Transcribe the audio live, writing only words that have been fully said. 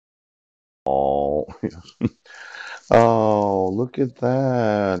Oh, oh, look at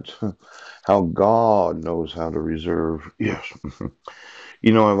that. How God knows how to reserve. Yes.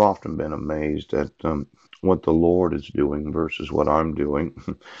 I've often been amazed at what the Lord is doing versus what I'm doing.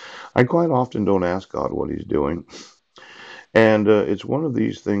 I quite often don't ask God what He's doing. And it's one of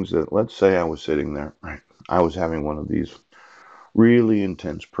these things that, let's say I was sitting there, right? I was having one of these really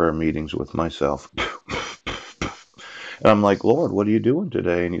intense prayer meetings with myself. And I'm like, Lord, what are you doing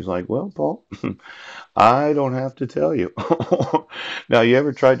today? And He's like, well, Paul, I don't have to tell you. Now, you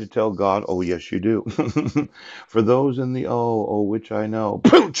ever tried to tell God? Oh, yes, you do. For those in the which I know.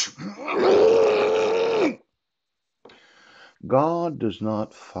 Pooch! God does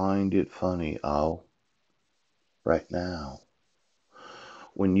not find it funny, right now.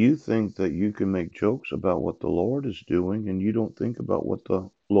 When you think that you can make jokes about what the Lord is doing and you don't think about what the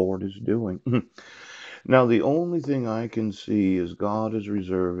Lord is doing. Now, the only thing I can see is God is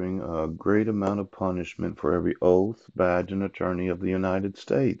reserving a great amount of punishment for every oath, badge, and attorney of the United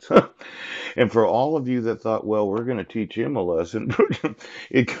States. And for all of you that thought, well, we're going to teach him a lesson,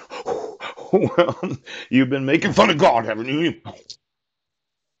 it, well, you've been making fun of God, haven't you?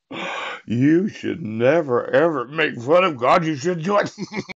 You should never, ever make fun of God. You should do it.